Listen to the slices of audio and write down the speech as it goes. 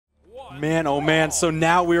Man, oh man, so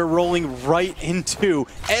now we're rolling right into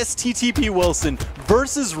STTP Wilson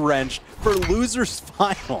versus Wrenched for Losers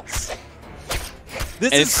Finals.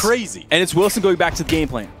 This is crazy. And it's Wilson going back to the game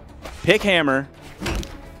plan. Pick hammer.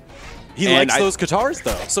 He likes those Katars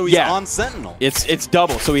though, so he's on Sentinel. It's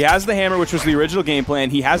double. So he has the hammer, which was the original game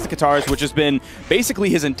plan. He has the Katars, which has been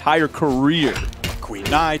basically his entire career. Queen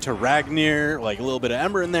Nai to Ragnar, like a little bit of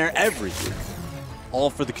Ember in there, everything.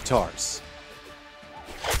 All for the Katars.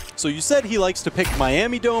 So you said he likes to pick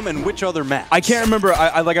Miami Dome and which other map? I can't remember.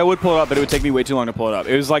 I would pull it up, but it would take me way too long to pull it up.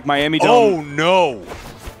 It was like Miami Dome. Oh no!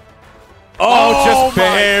 Oh, just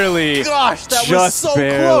barely. Gosh, that was so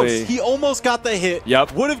close. He almost got the hit.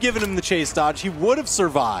 Yep. Would have given him the chase dodge. He would have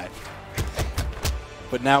survived.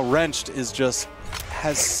 But now Wrenched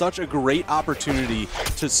has such a great opportunity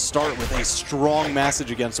to start with a strong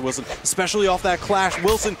message against Wilson, especially off that clash.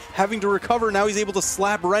 Wilson having to recover. Now he's able to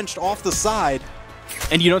slap Wrenched off the side.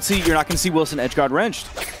 And you're not going to see Wilson edgeguard Wrenched.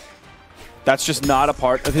 That's just not a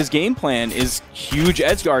part of his game plan, is huge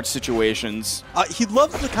edgeguard situations. He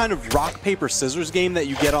loves the kind of rock, paper, scissors game that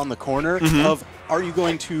you get on the corner of, are you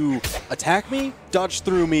going to attack me, dodge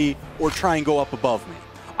through me, or try and go up above me?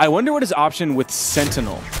 I wonder what his option with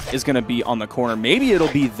Sentinel is going to be on the corner. Maybe it'll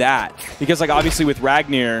be that. Because like obviously with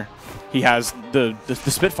Ragnar, he has the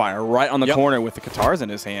Spitfire right on the corner with the Katars in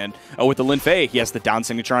his hand. Oh, with the Lin Fei, he has the down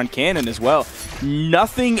signature on cannon as well.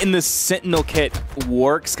 Nothing in the Sentinel kit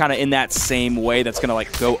works kind of in that same way that's going to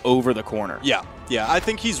like go over the corner. Yeah. Yeah, I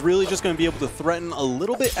think he's really just going to be able to threaten a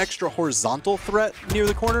little bit extra horizontal threat near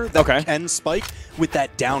the corner that can spike with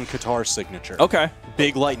that down Katar signature. Okay.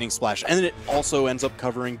 Big lightning splash. And then it also ends up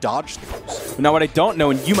covering dodge throws. Now, what I don't know,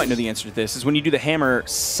 and you might know the answer to this, is when you do the hammer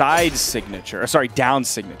side signature, or sorry, down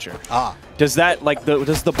signature. Does that, like,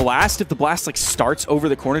 does the blast, if the blast, like, starts over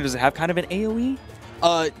the corner, does it have kind of an AoE?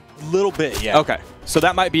 Little bit, yeah. Okay. So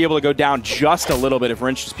that might be able to go down just a little bit if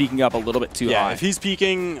Wrench is peeking up a little bit too high. Yeah, if he's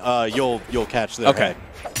peeking, you'll catch the head.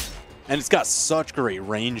 And it's got such great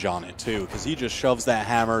range on it, too, because he just shoves that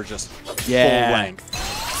hammer just full length.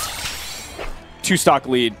 2-stock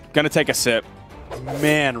lead. Gonna take a sip.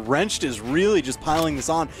 Man, Wrenched is really just piling this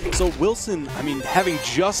on. So Wilson, I mean, having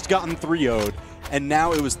just gotten 3-0'd, and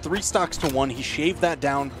now it was 3 stocks to 1. He shaved that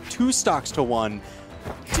down 2 stocks to 1.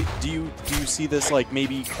 Do you see this like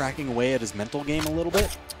maybe cracking away at his mental game a little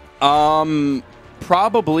bit?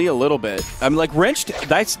 Probably a little bit. I mean, like Wrenched,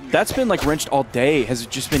 that's been like Wrenched all day, has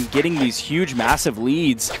just been getting these huge, massive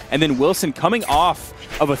leads, and then Wilson coming off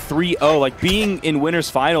of a 3-0, like being in winners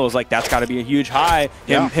finals, like that's got to be a huge high.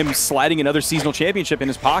 Him sliding another seasonal championship in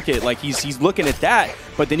his pocket, like he's looking at that,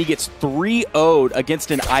 but then he gets 3-0'd against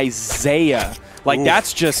an Isaiah. Like,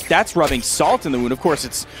 that's rubbing salt in the wound. Of course,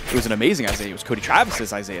 it was an amazing Isaiah. It was Cody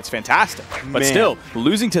Travis's Isaiah. It's fantastic. But still,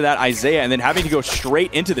 losing to that Isaiah and then having to go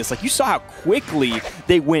straight into this. Like, you saw how quickly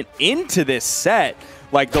they went into this set.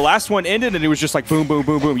 Like, the last one ended, and it was just like boom, boom,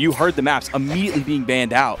 boom, boom. You heard the maps immediately being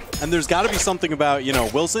banned out. And there's got to be something about, you know,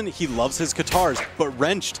 Wilson, he loves his Katars, but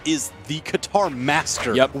Wrenched is the Katar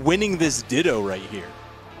master winning this Ditto right here.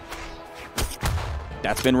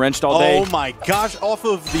 That's been Wrenched all day. Oh my gosh, off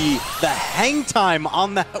of the hang time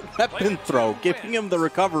on that weapon throw, giving him the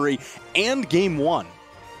recovery and game 1.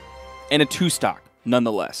 And a 2-stock,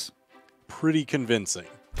 nonetheless. Pretty convincing.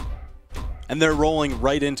 And they're rolling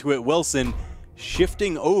right into it. Wilson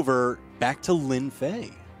shifting over back to Lin Fei.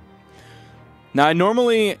 Now, I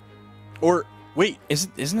normally... Or, wait.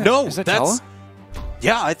 Isn't that, no, is that that's... Jala?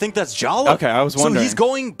 Yeah, I think that's Jala. Okay, I was wondering. So he's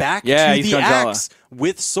going back to the axe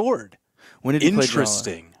with sword. When did he play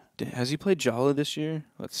Interesting. Jala? Has he played Jala this year?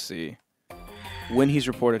 Let's see. When he's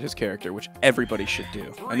reported his character, which everybody should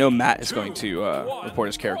do. I know Matt is going to report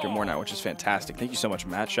his character more now, which is fantastic. Thank you so much,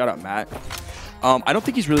 Matt. Shout out, Matt. I don't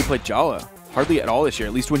think he's really played Jala. Hardly at all this year,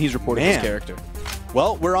 at least when he's reported his character.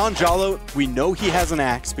 Well, we're on Jala. We know he has an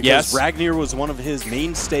axe because Ragnar was one of his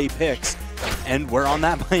mainstay picks. And we're on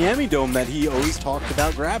that Miami Dome that he always talked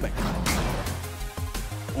about grabbing.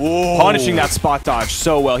 Whoa. Punishing that spot dodge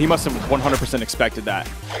so well. He must have 100% expected that.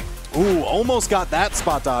 Ooh, almost got that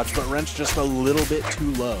spot dodge, but Wrench just a little bit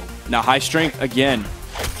too low. Now, high strength, again,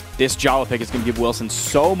 this Jala pick is going to give Wilson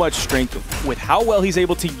so much strength with how well he's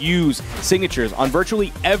able to use signatures on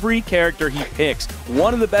virtually every character he picks.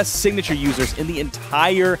 One of the best signature users in the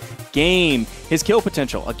entire game. His kill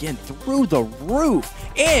potential, again, through the roof.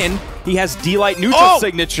 And he has D-Light neutral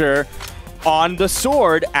signature on the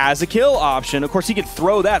sword as a kill option. Of course, he can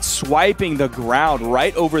throw that, swiping the ground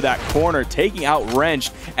right over that corner, taking out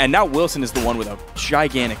Wrenched, and now Wilson is the one with a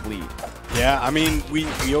gigantic lead. Yeah, I mean, we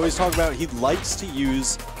always talk about he likes to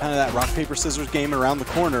use kind of that rock, paper, scissors game around the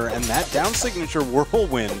corner, and that down signature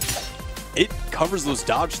whirlwind it covers those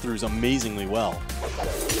dodge throughs amazingly well.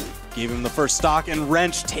 Gave him the first stock, and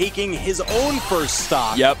Wrench taking his own first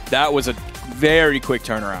stock. Yep, that was a very quick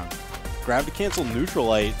turnaround. Grab to cancel neutral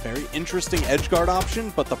light. Very interesting edge guard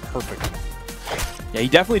option, but the perfect one. Yeah, he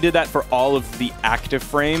definitely did that for all of the active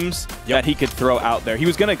frames that he could throw out there. He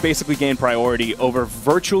was going to basically gain priority over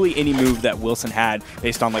virtually any move that Wilson had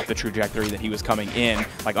based on like the trajectory that he was coming in.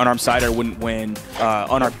 Like unarmed sider wouldn't win,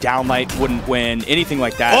 unarmed downlight wouldn't win, anything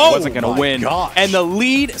like that wasn't going to win. Gosh. And the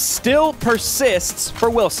lead still persists for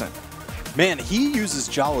Wilson. Man, he uses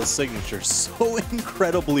Jalla's signature so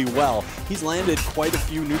incredibly well. He's landed quite a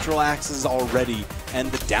few neutral axes already, and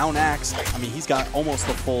the down axe, I mean, he's got almost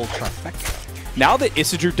the full trifecta. Now that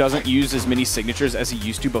Isidru doesn't use as many signatures as he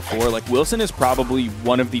used to before, like Wilson is probably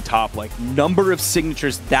one of the top like number of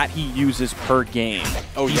signatures that he uses per game.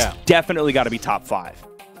 Oh, He's yeah. definitely got to be top 5.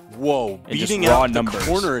 Whoa, And beating just raw out numbers. the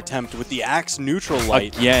corner attempt with the axe neutral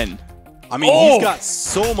light. Again. I mean, Oh! he's got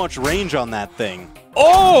so much range on that thing.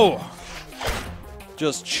 Oh!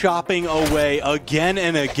 Just chopping away again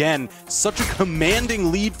and again. Such a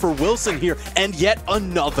commanding lead for Wilson here, and yet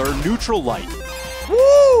another neutral light.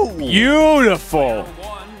 Woo! Beautiful.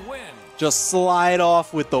 Just slide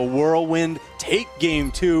off with the whirlwind, take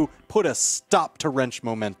game 2, put a stop to Wrench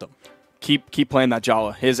momentum. Keep playing that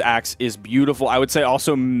Jala. His axe is beautiful. I would say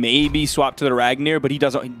also maybe swap to the Ragnir, but he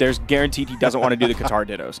doesn't. There's guaranteed he doesn't want to do the Qatar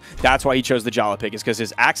Dittos. That's why he chose the Jala pick, is because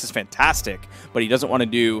his axe is fantastic, but he doesn't want to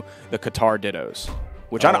do the Qatar Dittos,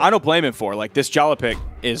 which I don't blame him for. Like, this Jala pick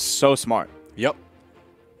is so smart. Yep.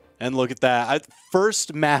 And look at that.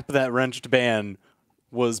 First map that Wrenched banned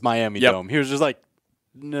was Miami Dome. He was just like,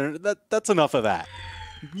 no, that's enough of that.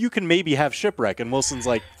 You can maybe have Shipwreck. And Wilson's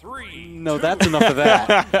like, no, that's enough of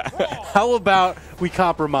that. How about we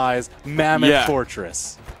compromise Mammoth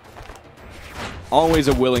Fortress? Always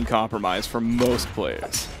a willing compromise for most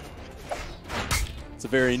players. It's a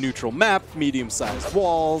very neutral map, medium-sized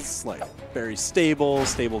walls, like very stable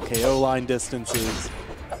KO line distances.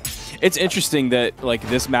 It's interesting that like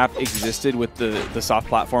this map existed with the soft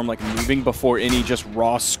platform like moving before any just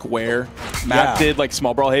raw square map did, like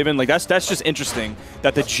small Brawlhaven. Like that's just interesting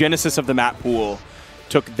that the genesis of the map pool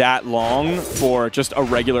took that long for just a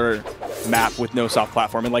regular map with no soft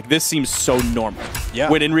platform. And like this seems so normal. Yeah.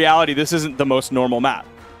 When in reality this isn't the most normal map.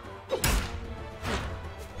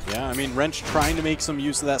 Yeah, I mean, Wrench trying to make some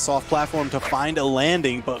use of that soft platform to find a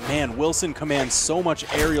landing, but man, Wilson commands so much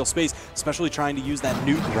aerial space, especially trying to use that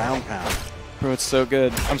new ground pound. Bro, it's so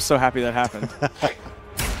good. I'm so happy that happened.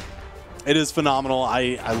 It is phenomenal.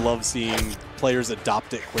 I love seeing players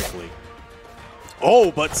adopt it quickly.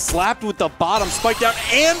 Oh, but slapped with the bottom spike down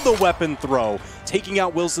and the weapon throw, taking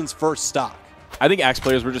out Wilson's first stock. I think Axe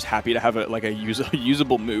players were just happy to have a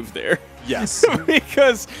usable move there. Yes.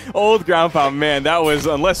 Because old ground pound, man, that was,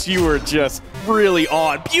 unless you were just really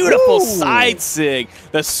on. Beautiful side sig.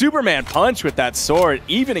 The Superman punch with that sword,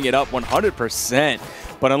 evening it up 100%.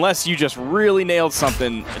 But unless you just really nailed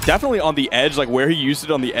something, definitely on the edge, like where he used it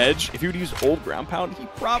on the edge, if he would use old ground pound, he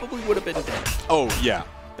probably would have been dead. Oh, yeah.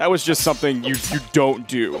 That was just something you don't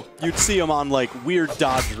do. You'd see him on like weird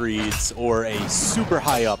dodge reads or a super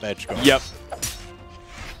high up edge guard. Yep.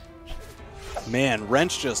 Man,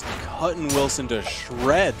 Wrench just cutting Wilson to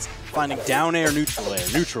shreds, finding down air,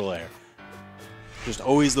 neutral air. Just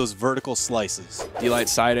always those vertical slices. D-Light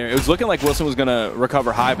side air. It was looking like Wilson was going to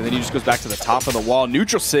recover high, but then he just goes back to the top of the wall.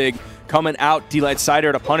 Neutral sig coming out. D-Light side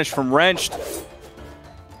air to punish from Wrenched.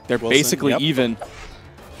 They're Wilson, basically even.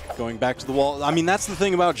 Going back to the wall. I mean, that's the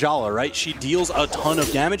thing about Jala, right? She deals a ton of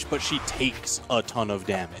damage, but she takes a ton of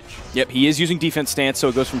damage. Yep, he is using defense stance, so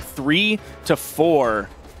it goes from 3 to 4.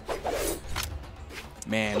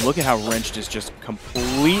 Man, look at how Wrenched is just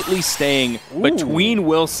completely staying between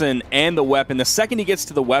Wilson and the weapon. The second he gets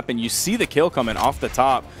to the weapon, you see the kill coming off the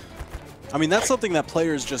top. I mean, that's something that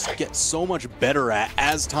players just get so much better at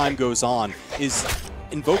as time goes on, is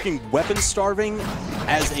invoking weapon starving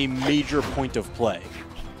as a major point of play.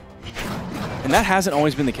 And that hasn't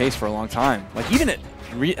always been the case for a long time. Like, even at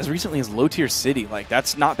as recently as low-tier city, like,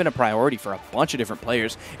 that's not been a priority for a bunch of different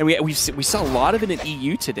players. And we saw a lot of it in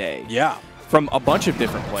EU today. Yeah. From a bunch of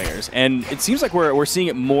different players, and it seems like we're seeing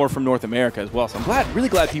it more from North America as well. So I'm really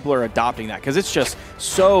glad people are adopting that, because it's just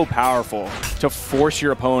so powerful to force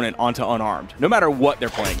your opponent onto unarmed, no matter what they're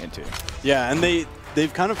playing into. Yeah, and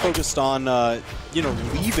they've kind of focused on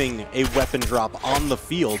leaving a weapon drop on the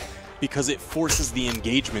field because it forces the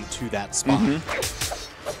engagement to that spot.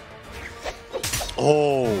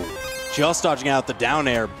 Oh, just dodging out the down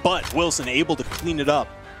air, but Wilson able to clean it up.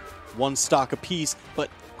 One stock apiece, but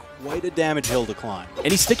quite a damage hill to climb.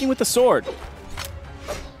 And he's sticking with the sword.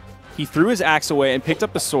 He threw his axe away and picked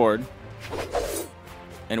up the sword.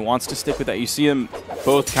 and wants to stick with that. You see them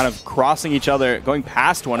both kind of crossing each other, going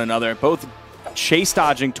past one another, both chase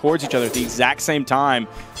dodging towards each other at the exact same time.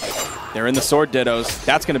 They're in the sword dittos.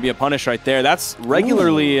 That's going to be a punish right there. That's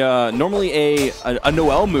regularly, normally a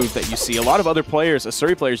Noel move that you see. A lot of other players,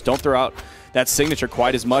 Asuri players, don't throw out that signature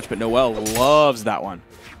quite as much, but Noel loves that one.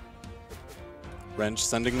 Wrench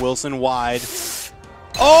sending Wilson wide.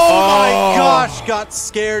 Oh my gosh, got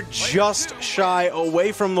scared just shy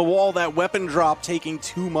away from the wall. That weapon drop taking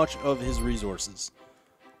too much of his resources.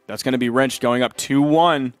 That's going to be Wrench going up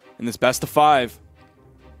 2-1 in this best of 5.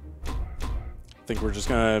 I think we're just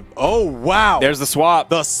going to... Oh, wow. There's the swap.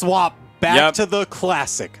 The swap back to the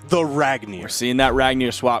classic, the Ragnir. We're seeing that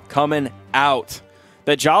Ragnir swap coming out.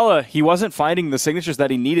 That Brawlhalla, he wasn't finding the signatures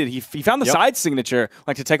that he needed. He found the side signature,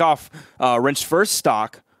 like to take off Wrench's first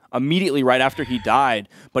stock immediately right after he died.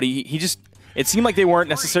 But he just... It seemed like they weren't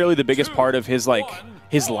necessarily the biggest part of his, like...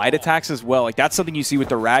 his light attacks as well. Like, that's something you see with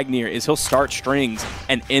the Ragnir, is he'll start strings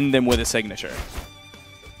and end them with a signature.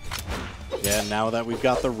 Yeah, now that we've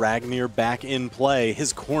got the Ragnir back in play,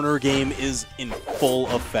 his corner game is in full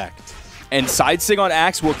effect. And side sig on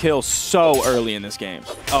Axe will kill so early in this game.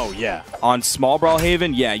 Oh, yeah. On small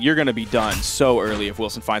Brawlhaven, yeah, you're going to be done so early if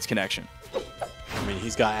Wilson finds connection. I mean,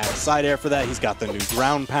 he's got Axe side air for that. He's got the new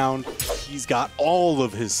ground pound. He's got all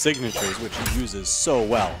of his signatures, which he uses so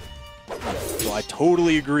well. So I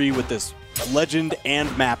totally agree with this legend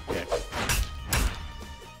and map pick.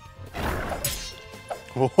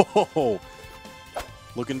 Whoa.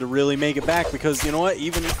 Looking to really make it back because, you know what,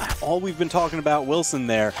 even all we've been talking about Wilson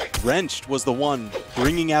there, Wrenched was the one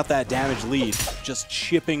bringing out that damage lead, just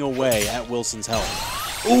chipping away at Wilson's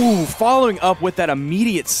health. Ooh, following up with that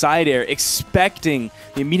immediate side air, expecting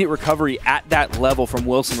the immediate recovery at that level from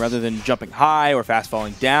Wilson rather than jumping high or fast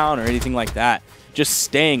falling down or anything like that. Just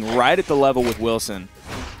staying right at the level with Wilson.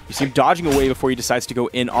 You see him dodging away before he decides to go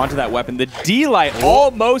in onto that weapon. The D-Light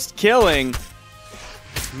almost killing.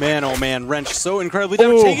 Man, oh man, Wrench so incredibly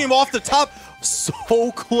damaged, taking him off the top.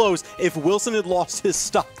 So close. If Wilson had lost his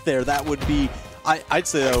stock there, that would be, I'd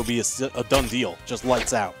say that would be a done deal. Just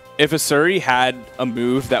lights out. If Asuri had a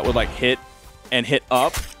move that would like hit and hit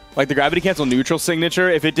up, like the gravity cancel neutral signature,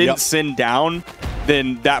 if it didn't send down,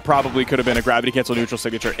 then that probably could have been a gravity cancel neutral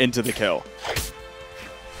signature into the kill.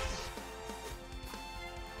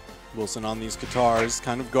 Wilson on these guitars,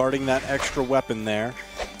 kind of guarding that extra weapon there.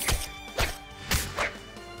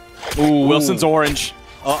 Ooh, Wilson's orange.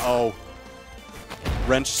 Uh-oh.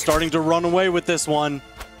 Wrench starting to run away with this one.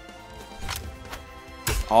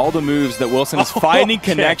 All the moves that Wilson is finding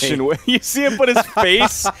connection with. You see him put his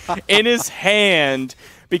face in his hand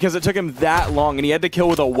because it took him that long, and he had to kill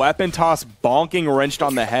with a weapon toss, bonking Wrenched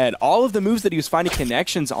on the head. All of the moves that he was finding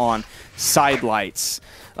connections on, side lights.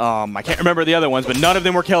 I can't remember the other ones, but none of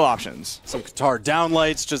them were kill options. Some guitar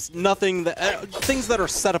downlights, just nothing that things that are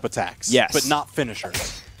setup attacks, but not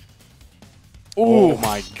finishers. Ooh. Oh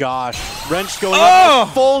my gosh. Wrench going up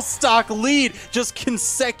a full stock lead, just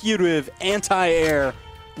consecutive anti-air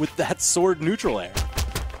with that sword neutral air.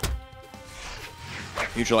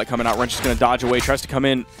 Neutral light coming out. Wrench is going to dodge away, tries to come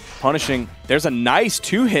in, punishing. There's a nice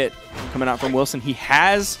 2-hit coming out from Wilson. He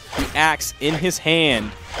has the axe in his hand,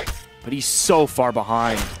 but he's so far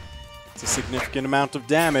behind. It's a significant amount of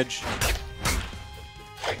damage.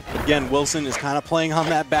 But again, Wilson is kind of playing on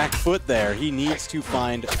that back foot there. He needs to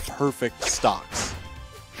find perfect stocks.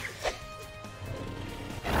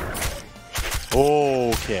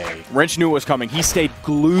 Okay. Wrench knew it was coming. He stayed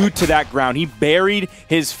glued to that ground. He buried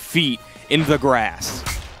his feet in the grass.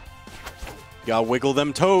 Gotta wiggle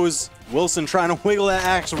them toes. Wilson trying to wiggle that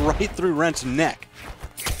axe right through Wrench's neck.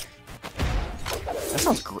 That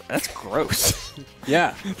sounds that's gross.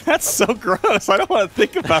 Yeah. That's so gross. I don't want to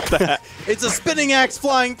think about that. It's a spinning axe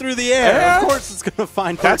flying through the air. Yeah. Of course it's going to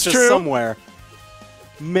find purchase somewhere.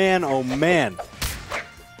 Man, oh man.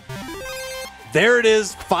 There it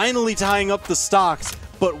is, finally tying up the stocks.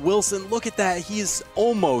 But Wilson, look at that. He's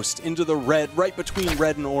almost into the red, right between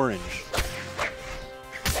red and orange.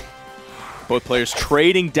 Both players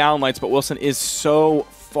trading downlights, but Wilson is so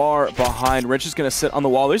far behind. Wrench is going to sit on the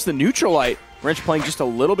wall. There's the neutral light. Wrench playing just a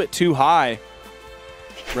little bit too high.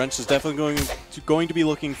 Wrench is definitely going to be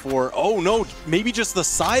looking for, oh no, maybe just the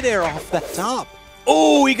side air off that top.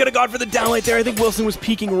 Oh, he could have gone for the downlight there. I think Wilson was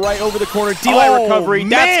peeking right over the corner. D-light recovery. Man.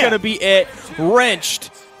 That's going to be it.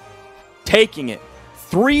 Wrenched taking it.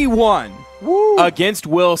 3-1 against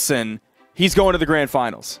Wilson. He's going to the grand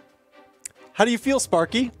finals. How do you feel,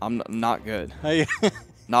 Sparky? I'm not good.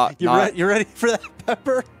 You ready for that,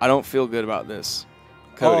 Pepper? I don't feel good about this.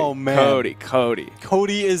 Cody. Oh, man. Cody.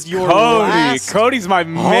 Cody is your last. Cody's my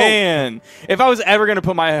man. If I was ever going to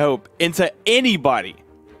put my hope into anybody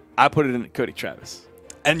I put it in Cody Travis.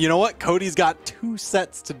 And you know what? Cody's got 2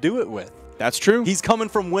 sets to do it with. That's true. He's coming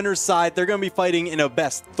from winner's side. They're going to be fighting in a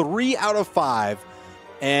best 3 out of 5.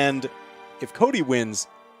 And if Cody wins,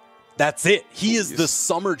 that's it. He is the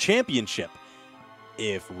summer championship.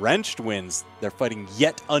 If Wrenched wins, they're fighting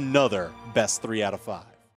yet another best 3 out of 5.